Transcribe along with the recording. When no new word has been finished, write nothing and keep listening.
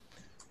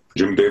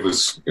Jim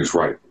Davis is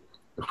right.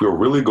 If we're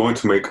really going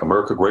to make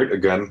America great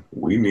again,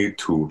 we need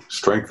to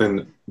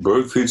strengthen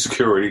bird feed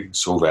security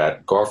so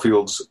that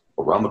Garfields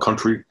around the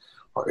country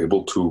are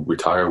able to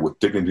retire with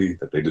dignity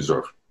that they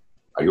deserve.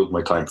 I yield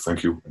my time.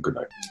 Thank you and good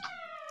night.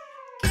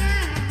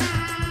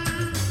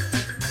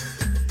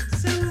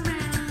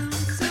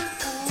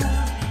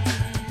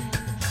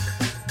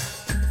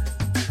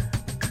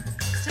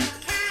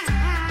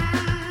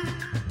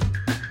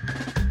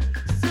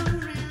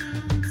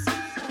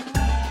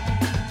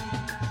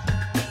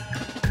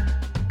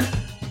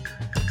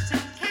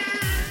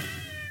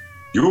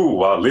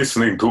 You are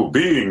listening to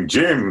Being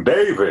Jim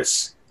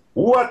Davis.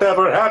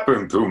 Whatever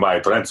happened to my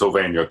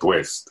Transylvania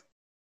twist?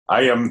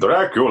 I am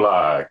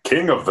Dracula,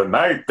 king of the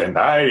night, and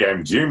I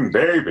am Jim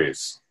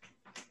Davis.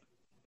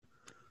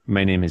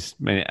 My name is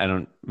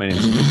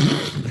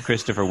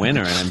Christopher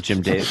Winter, and I'm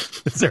Jim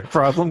Davis. Is there a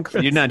problem,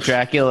 Chris? You're not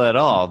Dracula at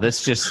all.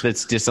 That's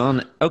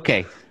dishonest.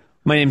 Okay.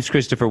 My name's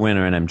Christopher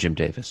Winter, and I'm Jim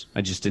Davis.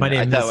 I just didn't. My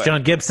name is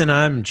John Gibson.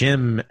 I'm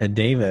Jim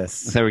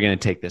Davis. I thought we were going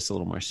to take this a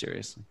little more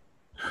seriously.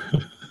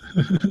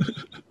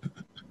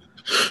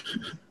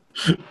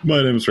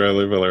 My name's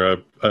Riley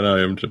Miller, and I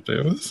am Jim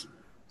Davis.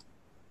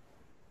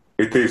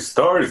 It is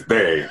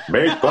Thursday,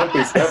 May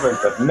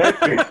 27th of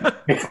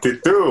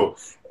 1982,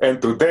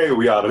 and today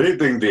we are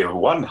reading the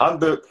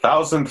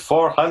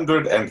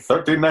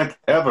 100,439th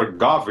ever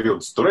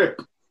Garfield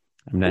strip.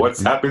 What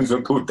happens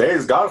in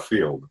today's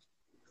Garfield?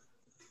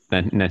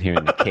 Not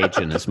hearing the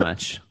Cajun as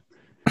much.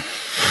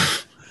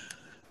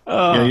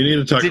 Yeah, you need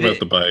to talk about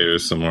the bayou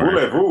some more.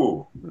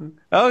 Voulez-vous?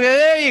 Okay,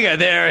 there you go.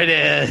 There it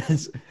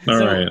is. All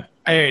right.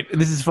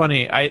 This is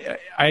funny. I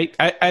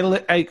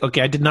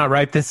did not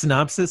write this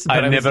synopsis,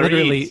 but I was never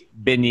literally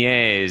eat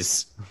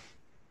beignets.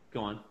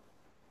 Go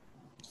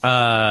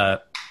on.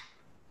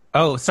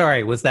 Oh,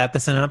 sorry. Was that the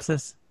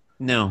synopsis?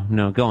 No.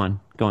 Go on.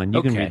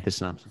 You can read the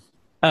synopsis.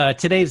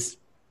 Today's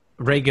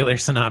regular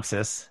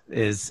synopsis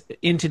is,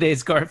 in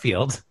today's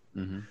Garfield,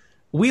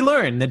 we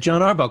learn that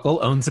John Arbuckle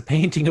owns a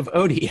painting of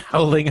Odie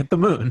howling at the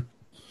moon.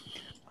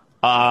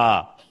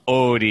 Ah,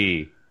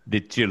 Odie, the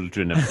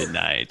children of the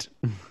night.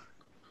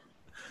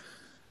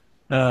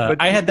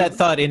 I had that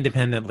thought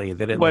independently,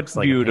 that it looks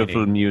like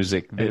beautiful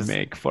music they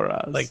make for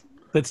us. Like,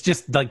 that's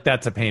just like,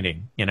 that's a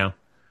painting, you know?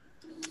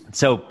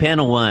 So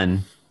panel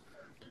 1,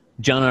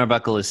 John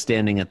Arbuckle is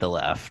standing at the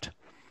left.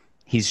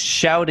 He's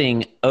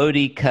shouting,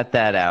 Odie, cut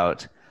that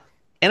out.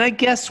 And I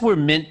guess we're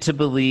meant to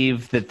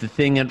believe that the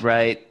thing at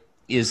right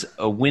is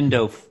a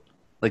window,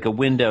 like a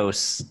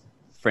windowsill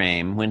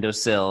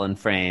and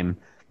frame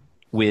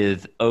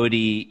with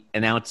Odie,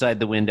 and outside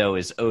the window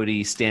is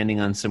Odie standing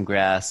on some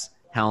grass,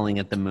 howling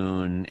at the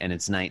moon, and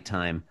it's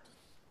nighttime.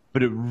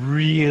 But it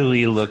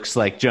really looks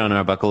like John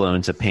Arbuckle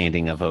owns a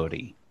painting of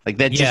Odie. Like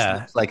that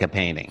just looks like a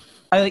painting.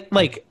 It's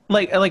like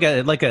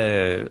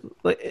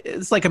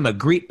a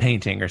Magritte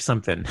painting or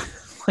something.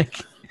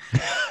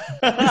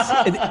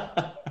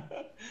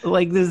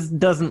 This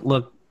doesn't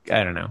look,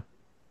 I don't know.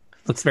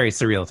 Looks very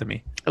surreal to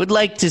me. I would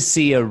like to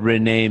see a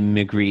Rene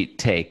Magritte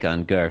take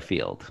on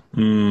Garfield.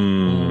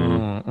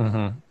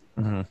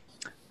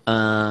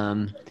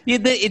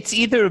 It's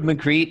either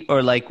Magritte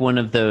or like one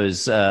of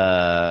those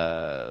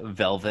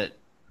velvet,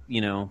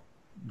 velvet.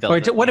 Or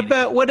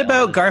what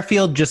about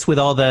Garfield just with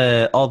all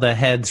the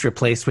heads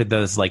replaced with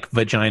those like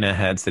vagina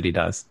heads that he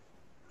does?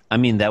 I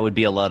mean, that would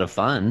be a lot of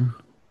fun.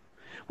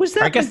 Was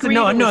that? I guess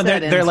Magritte no.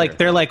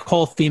 They're like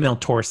whole female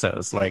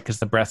torsos, like because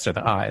the breasts are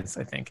the eyes.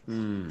 I think.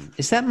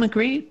 Is that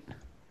Magritte?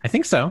 I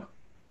think so.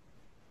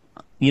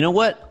 You know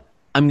what?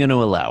 I'm going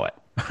to allow it.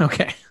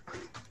 Okay.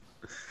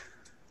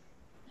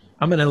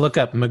 I'm going to look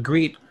up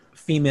Magritte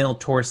female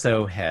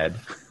torso head.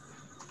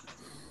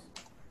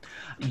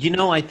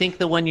 I think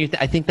the one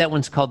I think that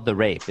one's called The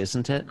Rape,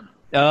 isn't it?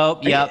 Oh,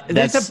 yeah.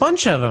 There's a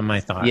bunch of them,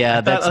 I thought.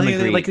 Yeah, that's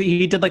Magritte. Like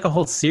he did like a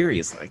whole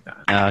series like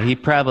that. He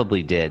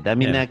probably did. I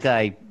mean, that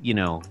guy,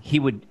 he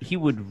would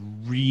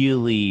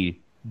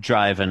really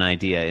drive an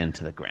idea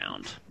into the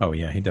ground. Oh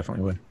yeah, he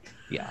definitely would.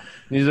 Yeah.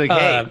 He's like,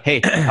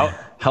 hey,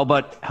 how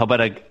about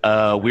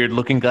a weird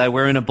looking guy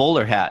wearing a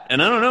bowler hat?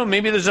 And I don't know,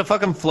 maybe there's a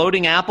fucking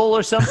floating apple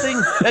or something.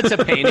 That's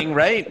a painting,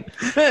 right?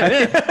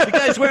 The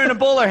guy's wearing a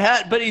bowler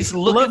hat, but he's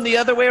looking the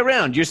other way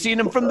around. You're seeing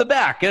him from the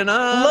back. And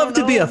love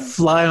to be a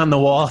fly on the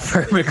wall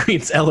for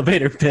Magritte's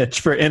elevator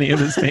pitch for any of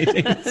his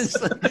paintings.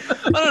 I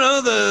don't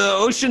know, the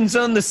ocean's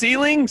on the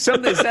ceiling. Is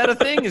that a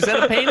thing? Is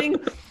that a painting?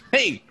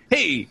 Hey,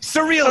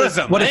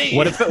 surrealism.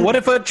 What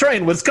if a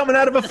train was coming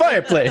out of a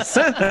fireplace?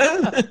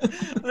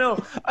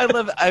 No,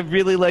 I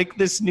really like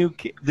this new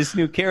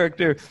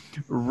character,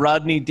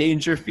 Rodney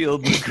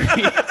Dangerfield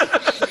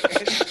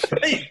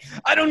McGree. Hey,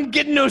 I don't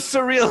get no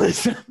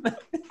surrealism.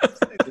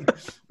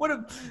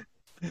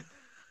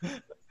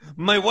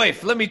 My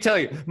wife, let me tell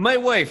you,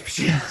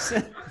 she's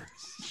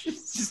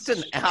just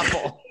an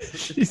apple.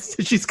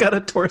 She's got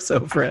a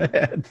torso for a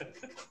head.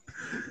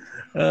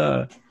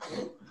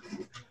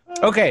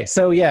 Okay,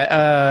 so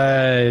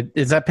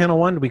is that panel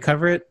 1? Did we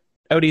cover it?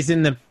 Odie's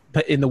in the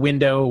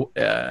window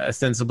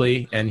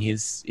ostensibly, and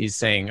he's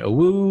saying a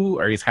woo,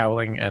 or he's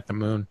howling at the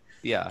moon.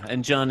 Yeah,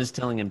 and John is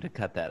telling him to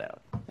cut that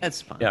out.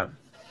 That's fine. Yeah,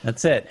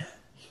 that's it.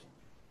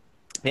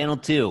 Panel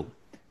 2,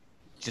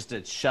 just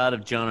a shot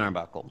of John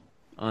Arbuckle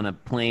on a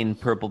plain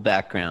purple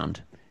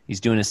background. He's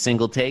doing a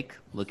single take,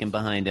 looking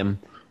behind him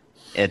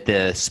at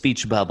the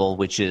speech bubble,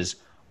 which is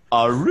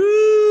Aroo!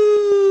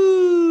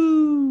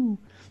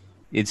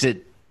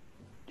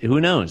 Who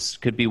knows?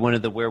 Could be one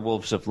of the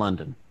werewolves of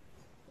London.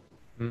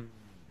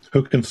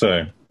 Who can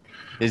say?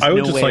 There's I would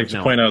no just way like of to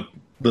knowing. point out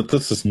that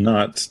this is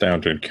not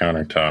standard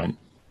countertop.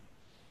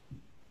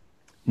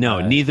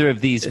 No, neither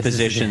of these This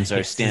positions is-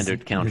 are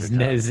standard countertop.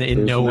 There's in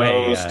There's no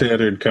way.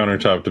 standard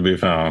countertop to be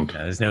found.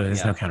 There's no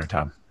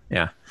countertop.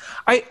 Yeah.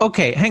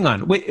 Okay, hang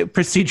on. Wait,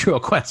 procedural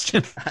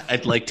question.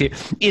 I'd like to.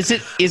 Is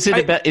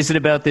it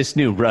about this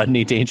new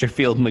Rodney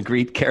Dangerfield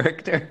Magritte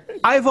character?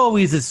 I've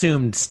always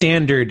assumed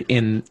standard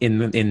in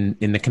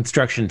the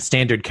construction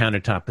standard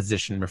countertop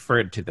position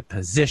referred to the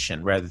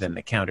position rather than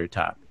the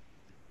countertop.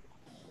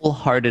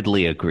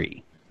 Wholeheartedly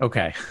agree.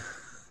 Okay.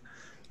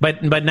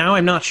 But now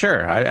I'm not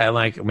sure. I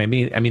like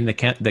maybe. I mean the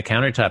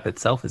countertop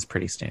itself is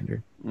pretty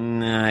standard.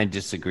 No, I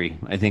disagree.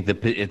 I think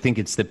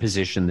it's the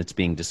position that's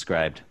being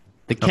described.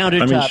 The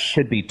countertop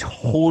could be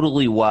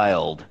totally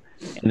wild.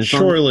 And as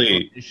long as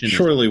the position is-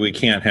 Surely we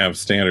can't have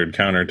standard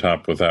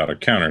countertop without a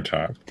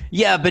countertop.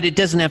 Yeah, but it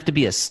doesn't have to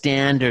be a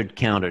standard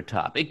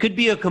countertop. It could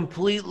be a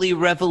completely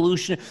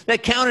revolutionary.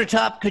 That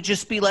countertop could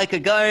just be like a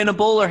guy in a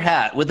bowler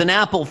hat with an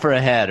apple for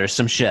a head or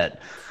some shit.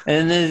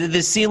 And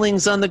the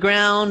ceiling's on the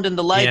ground and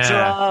the lights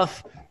are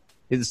off.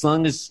 As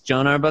long as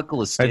John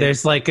Arbuckle is Or standing.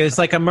 it's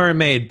like a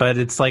mermaid, but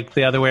it's like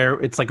the other way.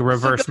 It's like a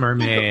reverse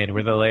mermaid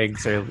where the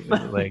legs are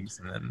legs,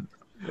 and then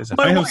there's a.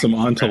 I have some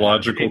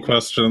ontological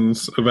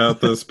questions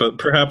about this, but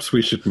perhaps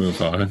we should move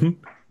on.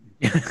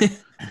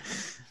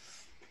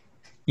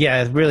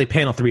 Yeah, really,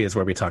 panel 3 is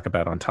where we talk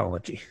about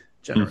ontology.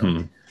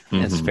 Generally.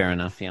 That's fair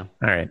enough, yeah.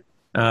 All right.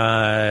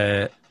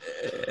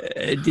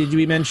 Did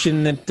we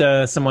mention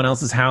that someone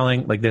else is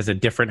howling? Like, there's a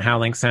different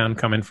howling sound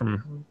coming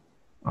from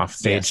off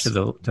stage Yes. to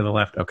the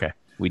left. Okay,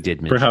 We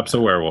did mention. Perhaps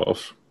a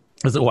werewolf.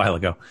 it was a while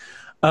ago.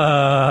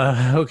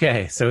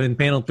 Okay, so in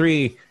panel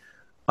 3,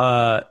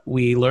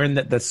 we learned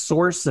that the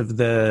source of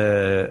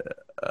the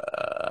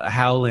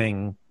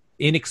howling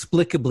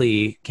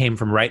inexplicably came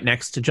from right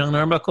next to John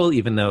Arbuckle,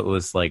 even though it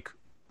was like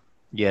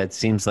Yeah, it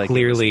seems like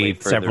clearly it was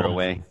way further several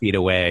away. feet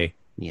away,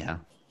 Yeah.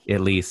 at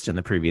least in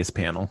the previous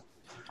panel.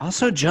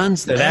 Also,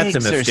 John's So that's a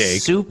legs are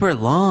mistake. super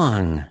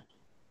long.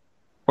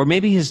 Or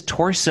maybe his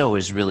torso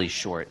is really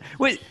short.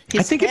 Wait,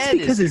 I think it's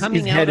because his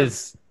head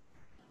is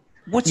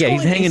What's yeah, going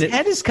he's hanging His it-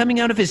 head is coming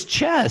out of his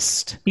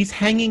chest. he's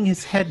hanging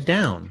his head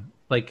down.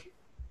 Like 'cause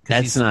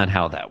That's he's- not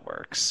how that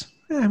works.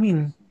 I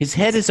mean, His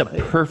head is a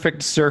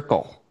perfect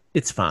circle.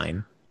 it's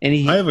fine.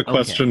 And I have a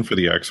question for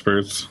the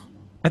experts.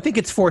 I think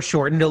it's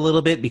foreshortened a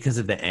little bit because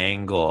of the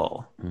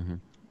angle.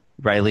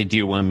 Riley, do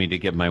you want me to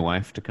get my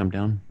wife to come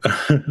down?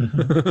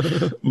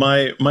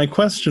 My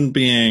question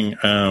being,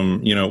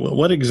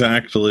 what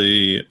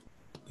exactly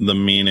the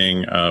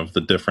meaning of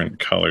the different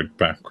colored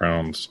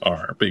backgrounds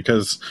are?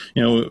 Because,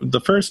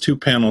 the first two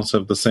panels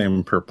have the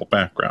same purple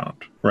background,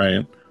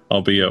 right?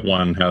 Albeit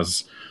one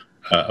has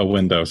a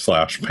window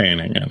 /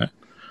 painting in it.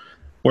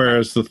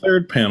 Whereas the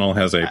third panel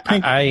has a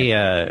pink.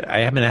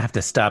 I'm gonna have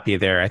to stop you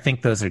there. I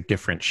think those are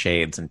different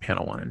shades in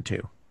panel 1 and 2. I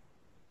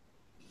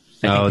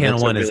think panel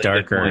that's a 1 is really good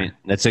darker. point.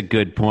 That's a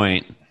good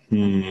point.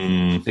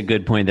 It's a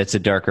good point. That's a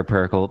darker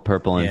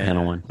purple in Yeah.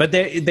 panel 1. But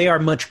they are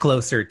much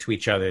closer to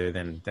each other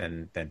than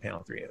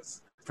panel 3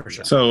 is, for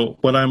sure. So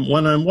what I'm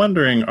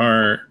wondering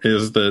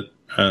is that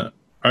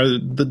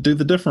do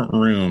the different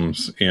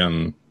rooms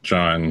in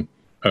John,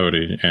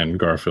 Odie, and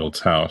Garfield's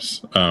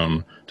house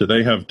do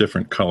they have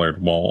different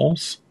colored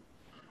walls,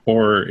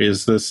 or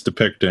is this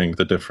depicting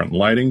the different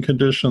lighting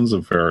conditions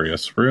of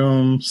various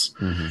rooms?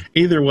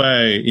 Either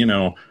way,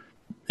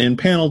 in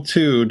panel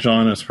 2,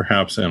 John is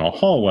perhaps in a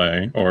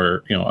hallway,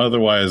 or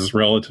otherwise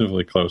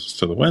relatively close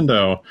to the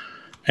window,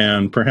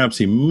 and perhaps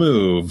he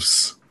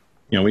moves.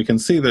 We can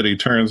see that he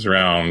turns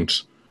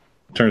around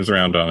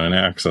on an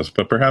axis,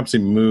 but perhaps he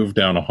moved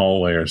down a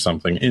hallway or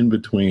something in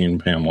between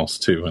panels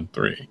 2 and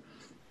 3.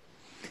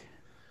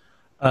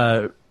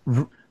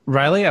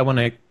 Riley, I want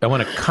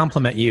to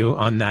compliment you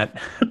on that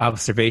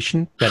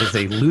observation. That is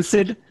a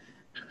lucid,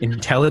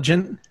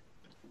 intelligent,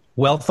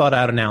 well thought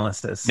out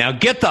analysis. Now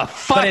get the but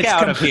fuck it's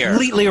out of here.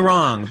 completely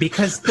wrong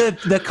because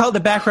the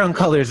background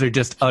colors are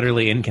just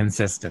utterly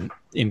inconsistent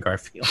in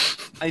Garfield.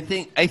 I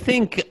think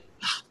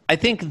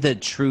the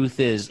truth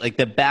is, like,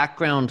 the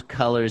background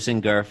colors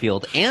in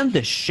Garfield and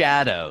the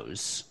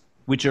shadows,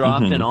 which are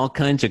often all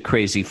kinds of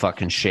crazy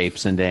fucking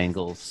shapes and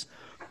angles.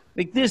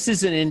 Like, this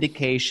is an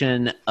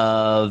indication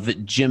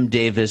of Jim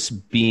Davis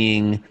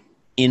being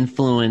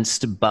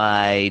influenced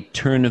by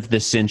turn of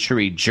the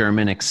century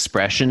German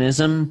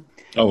expressionism,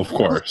 Oh, of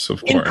course.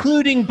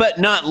 including but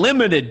not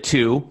limited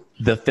to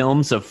the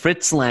films of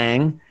Fritz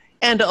Lang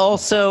and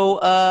also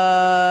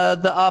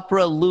the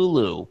opera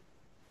Lulu.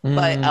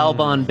 by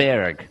Alban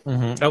Berg.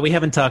 Oh, we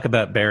haven't talked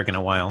about Berg in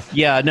a while.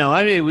 Yeah, no,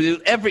 I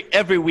mean,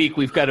 every week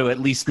we've got to at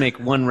least make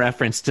one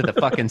reference to the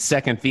fucking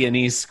Second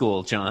Viennese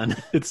School, John.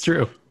 It's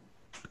true.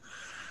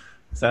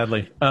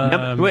 Sadly.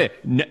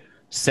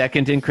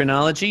 Second in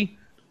chronology,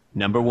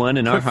 number one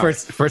in our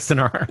hearts. First in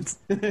our hearts.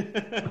 Hey,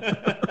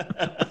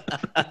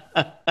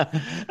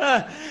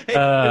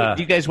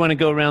 do you guys want to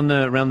go around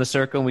the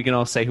circle and we can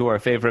all say who our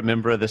favorite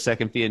member of the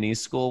Second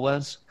Viennese School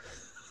was?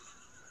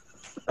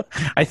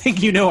 I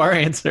think you know our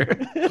answer.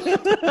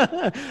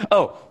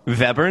 Oh,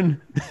 Webern?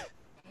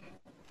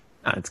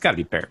 It's got to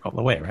be Berg all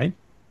the way, right?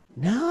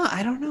 No,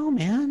 I don't know,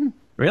 man.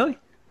 Really?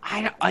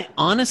 I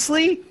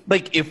honestly,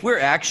 like, if we're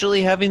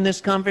actually having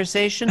this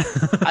conversation,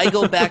 I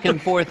go back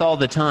and forth all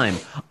the time.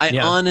 I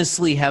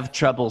honestly have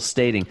trouble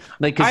stating.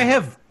 Like, 'cause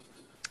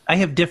I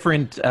have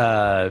different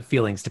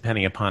feelings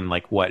depending upon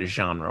like what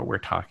genre we're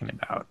talking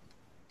about.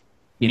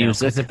 You know,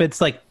 because if it's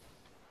like,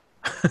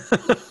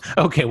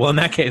 okay, well in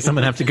that case, I'm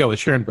gonna have to go with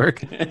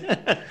Schoenberg.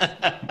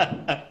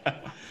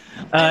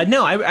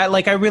 No,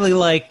 I really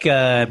like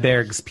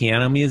Berg's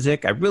piano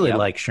music. I really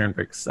like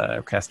Schoenberg's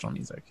orchestral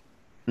music.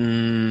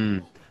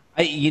 I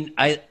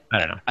don't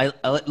know. I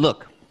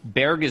look,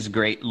 Berg is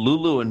great.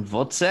 Lulu and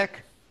Wozzeck,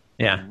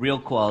 real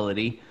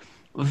quality.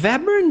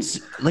 Webern's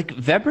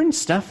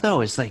stuff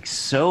though is like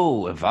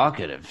so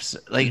evocative.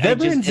 Like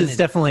Webern's is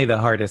definitely the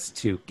hardest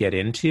to get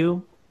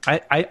into.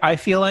 I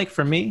feel like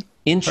for me.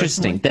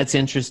 Interesting. Personally. That's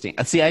interesting.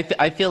 See,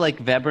 I feel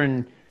like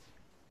Webern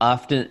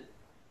often.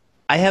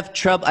 I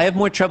have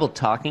more trouble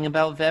talking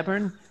about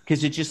Webern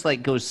because it just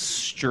like goes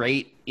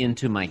straight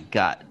into my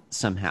gut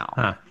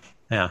somehow.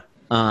 Yeah.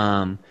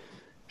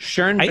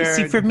 Schoenberg.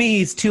 See, for me,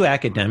 he's too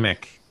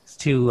academic. It's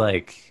too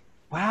like.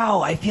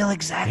 Wow, I feel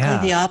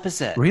exactly the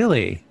opposite.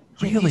 Really.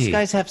 These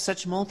guys have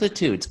such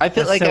multitudes. I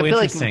feel like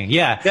interesting.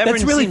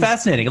 That's really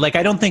fascinating. Like,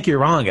 I don't think you're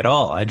wrong at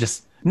all. I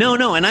just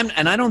no, and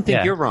I don't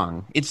think you're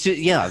wrong. It's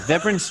just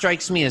Webern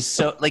strikes me as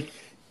so like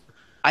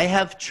I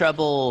have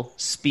trouble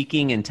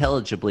speaking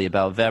intelligibly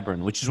about Webern,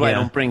 which is why I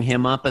don't bring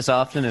him up as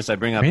often as I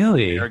bring up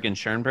Berg and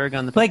Schoenberg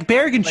on the like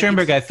Berg and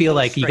Schoenberg. I feel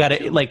like you got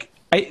to like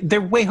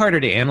they're way harder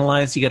to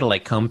analyze. You got to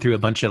like comb through a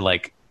bunch of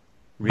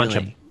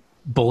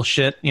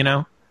bullshit, you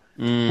know,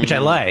 which I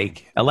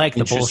like. I like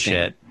the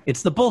bullshit.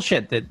 It's the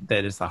bullshit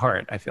that is the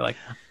heart, I feel like.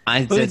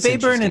 But with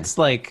Webern, it's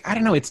like, I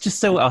don't know, it's just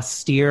so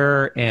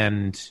austere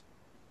and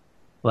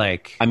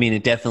like... I mean,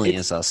 it definitely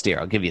is austere.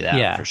 I'll give you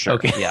that for sure.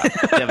 Okay. Yeah,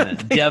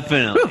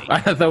 definitely.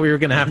 I thought we were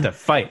going to have to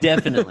fight.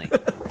 Definitely.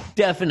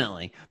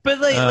 But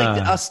like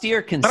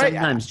austere can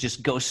sometimes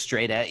just go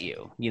straight at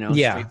you, you know?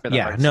 Straight for the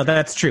heart. No,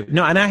 that's true.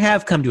 No, and I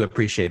have come to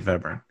appreciate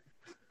Webern.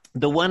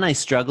 The one I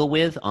struggle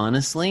with,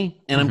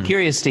 honestly, and I'm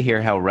curious to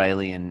hear how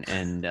Riley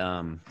and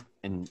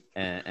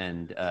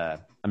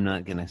I'm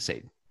not gonna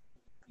say,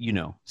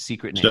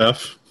 secret name.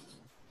 Jeff.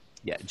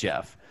 Yeah,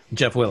 Jeff.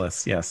 Jeff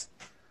Willis. Yes.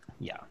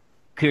 Yeah.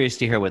 Curious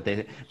to hear what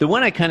they. The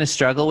one I kind of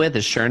struggle with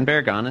is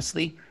Schoenberg,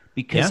 honestly,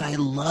 because I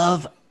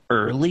love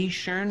early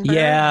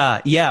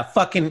Schoenberg. But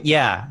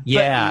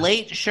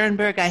late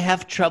Schoenberg, I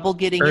have trouble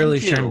getting early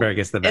into. Schoenberg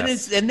is the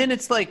best. And then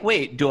it's like,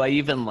 wait, do I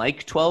even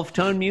like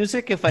 12-tone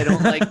music if I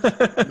don't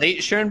like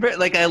late Schoenberg?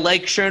 Like, I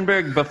like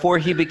Schoenberg before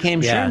he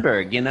became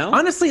Schoenberg, you know?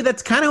 Honestly,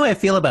 that's kind of how I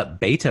feel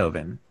about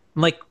Beethoven.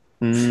 I'm like,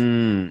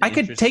 I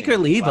could take or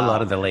leave a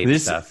lot of the late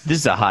stuff. This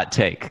is a hot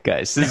take,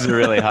 guys. This is a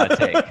really hot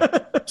take.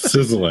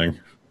 Sizzling.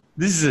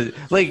 This is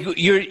like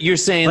you're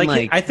saying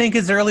like I think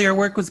his earlier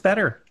work was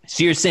better.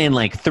 So you're saying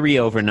like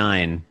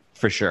 3/9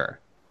 for sure.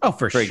 Oh,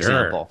 for sure.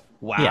 Example.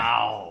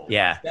 Wow.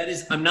 Yeah. That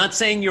is. I'm not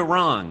saying you're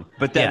wrong,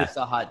 but that is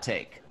a hot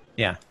take.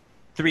 Yeah.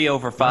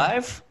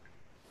 3/5.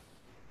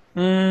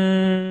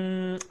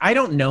 I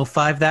don't know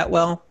 5 that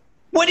well.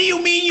 What do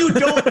you mean you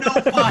don't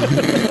know 5?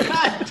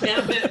 God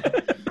damn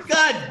it.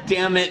 God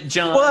damn it,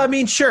 John. Well, I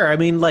mean, sure. I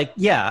mean, like,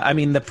 I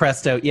mean, the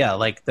Presto,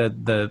 like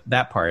the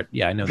that part.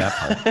 Yeah, I know that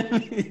part.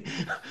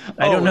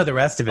 I don't know the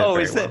rest of it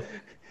very well.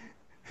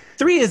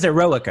 3 is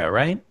Eroica,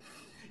 right?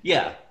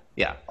 Yeah.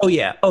 Oh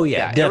yeah.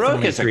 Definitely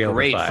Eroica's a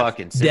great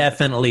fucking symphony.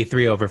 Definitely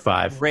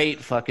 3/5.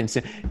 Great fucking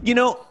symphony.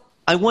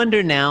 I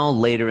wonder now,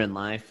 later in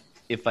life,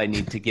 if I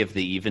need to give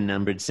the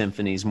even-numbered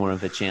symphonies more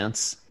of a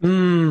chance.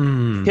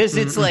 Because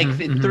it's like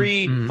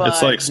 3, 5,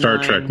 It's like Star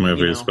 9, Trek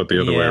movies, but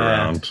the other way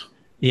around.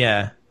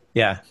 Yeah.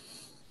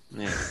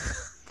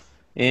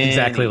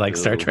 Exactly like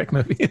Star Trek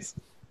movies.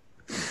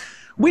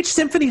 Which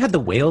symphony had the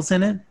whales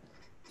in it?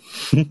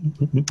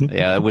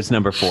 Yeah, it was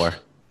number 4.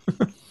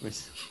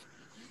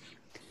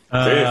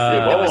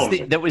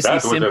 That was the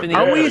symphony.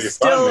 Are we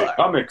still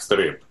comic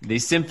strip? The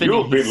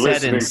symphony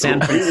set in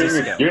San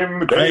Francisco.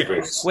 Jim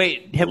Davis.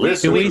 Wait,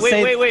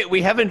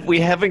 we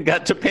haven't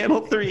got to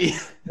panel 3.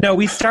 No,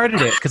 we started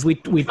it because we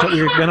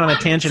went on a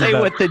tangent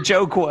about what the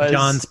joke was.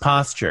 John's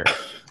posture.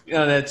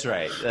 Oh, that's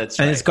right.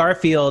 And it's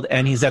Garfield,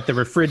 and he's at the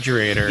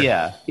refrigerator.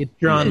 Yeah, it's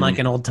drawn like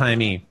an old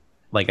timey,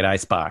 like an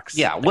icebox.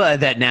 Yeah, well,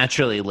 that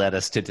naturally led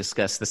us to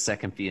discuss the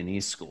Second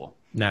Viennese School.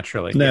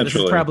 Naturally. Yeah, this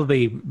is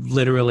probably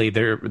literally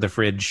the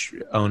fridge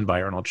owned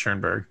by Arnold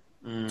Schoenberg.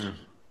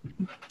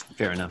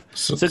 Fair enough.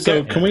 So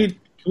can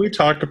we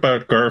talk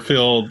about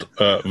Garfield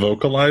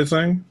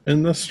vocalizing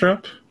in this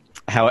strip?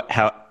 How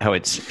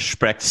it's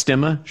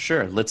Sprechstimme?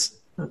 Sure, let's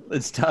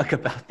talk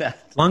about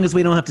that. As long as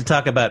we don't have to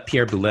talk about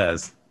Pierre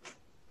Boulez.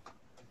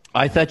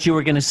 I thought you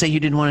were going to say you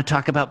didn't want to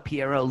talk about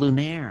Pierrot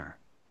Lunaire.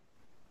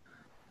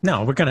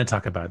 No, we're going to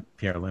talk about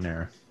Pierre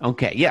Lunaire.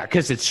 Okay, yeah,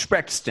 because it's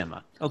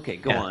Sprechstimme. Okay,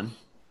 go Yeah. on.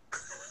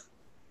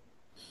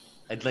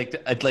 I'd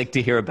like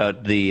to hear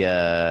about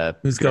the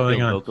Who's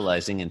going on?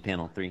 vocalizing in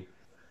panel 3.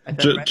 I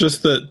thought,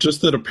 Just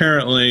that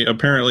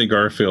apparently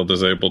Garfield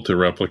is able to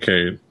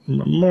replicate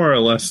more or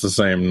less the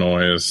same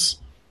noise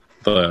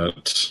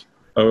that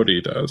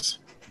Odie does.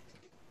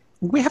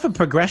 We have a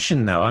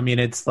progression, though. I mean,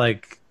 it's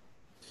like,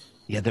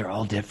 yeah, they're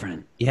all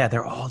different. yeah,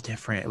 they're all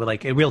different.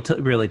 Like, it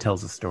really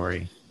tells a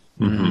story.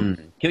 Do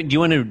you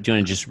want to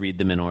just read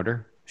them in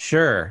order?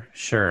 Sure.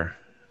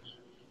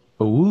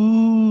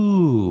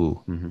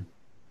 Ooh.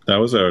 That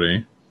was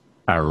Odie.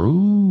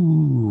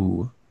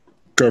 Aroo.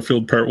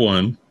 Garfield Part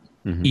 1.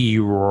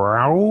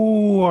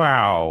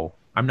 Erow.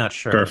 I'm not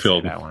sure.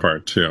 Garfield that one.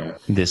 Part 2.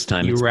 This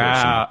time it's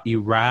personal.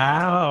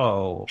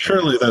 Erow.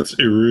 Surely that's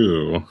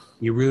Eru.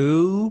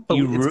 Eroo. But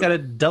Eru- it's got a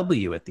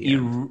W at the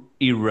end.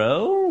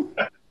 Ero?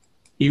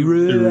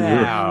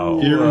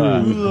 Erow.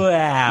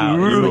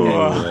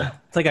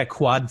 It's like a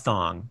quad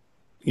thong.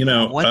 You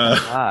know, What the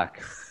fuck?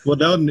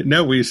 well,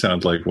 now we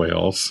sound like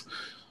whales.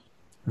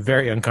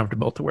 Very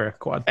uncomfortable to wear a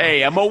quad thong.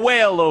 Hey, I'm a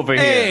whale over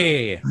here.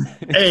 Hey!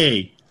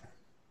 Hey!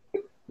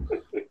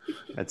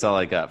 That's all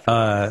I got.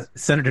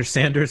 Senator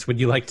Sanders, would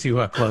you like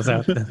to close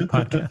out the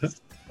podcast?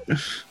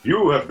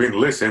 You have been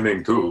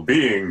listening to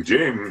Being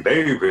Jim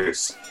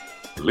Davis.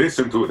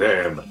 Listen to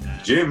them,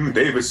 Jim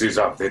Davises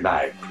of the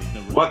night.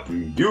 What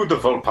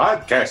beautiful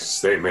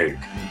podcasts they make.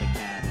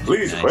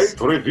 Please Nice.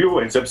 rate, review,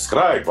 and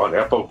subscribe on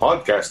Apple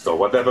Podcasts or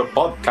whatever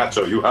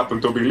podcatcher you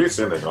happen to be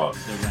listening on.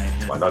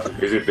 Why not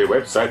visit the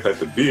website at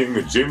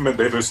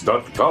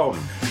beingjimdavis.com.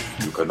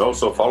 You can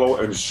also follow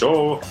and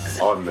show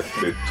on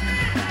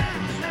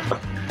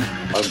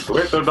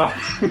Twitter.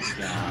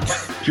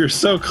 You're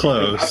so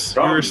close.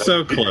 You're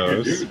so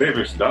close.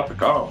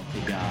 BeingJimDavis.com.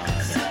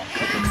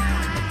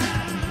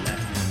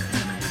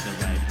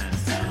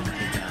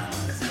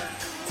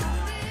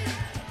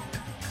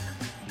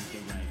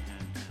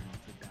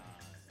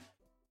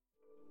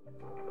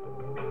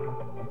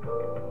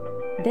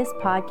 This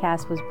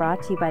podcast was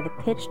brought to you by the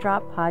Pitch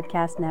Drop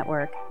Podcast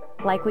Network.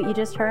 Like what you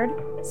just heard?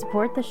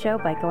 Support the show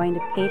by going to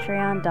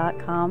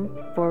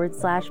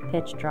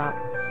patreon.com/pitch drop.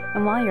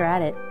 And while you're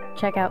at it,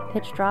 check out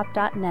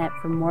pitchdrop.net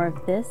for more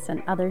of this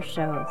and other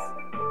shows.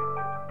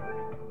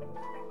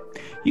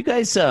 You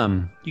guys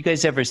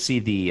ever see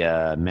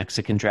the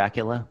Mexican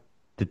Dracula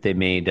that they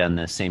made on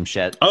the same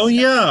set? Oh,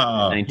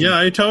 yeah. 19 Yeah,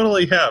 I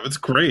totally have. It's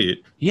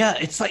great. Yeah,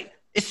 it's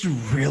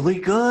really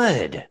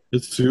good.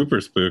 It's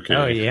super spooky.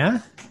 Oh, yeah?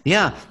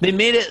 Yeah, they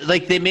made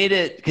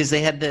it because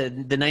they had the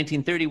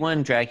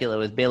 1931 Dracula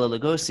with Bela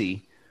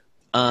Lugosi.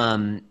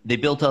 They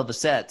built all the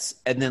sets,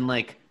 and then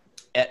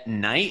at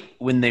night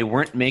when they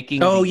weren't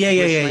making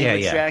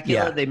English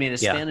Dracula, they made a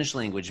Spanish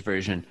language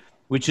version,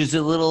 which is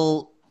a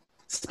little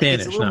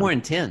Spanish. It's a little more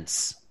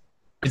intense.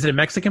 Is it a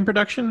Mexican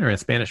production or a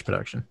Spanish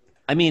production?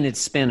 I mean,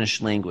 it's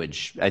Spanish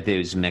language. I think it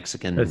was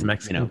Mexican, It's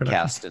Mexican production.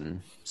 cast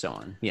and so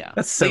on. Yeah,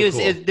 That's so it cool.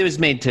 it was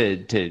made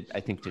to I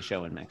think to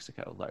show in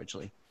Mexico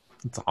largely.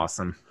 It's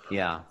awesome.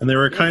 Yeah, And they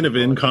were kind of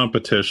in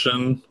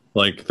competition.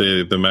 Like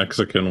the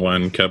Mexican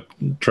one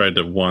tried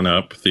to one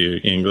up the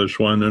English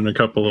one in a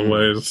couple of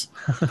ways.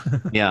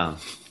 yeah.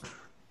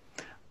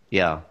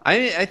 Yeah,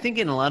 I think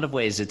in a lot of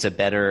ways it's a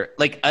better.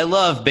 I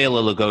love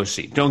Bela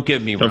Lugosi. Don't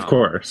get me wrong. Of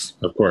course.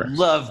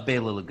 Love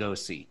Bela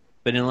Lugosi,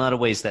 but in a lot of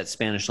ways that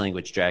Spanish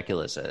language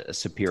Dracula is a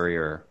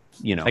superior.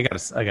 I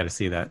gotta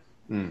see that.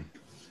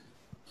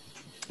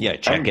 Yeah,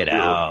 check it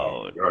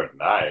out. Good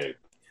night.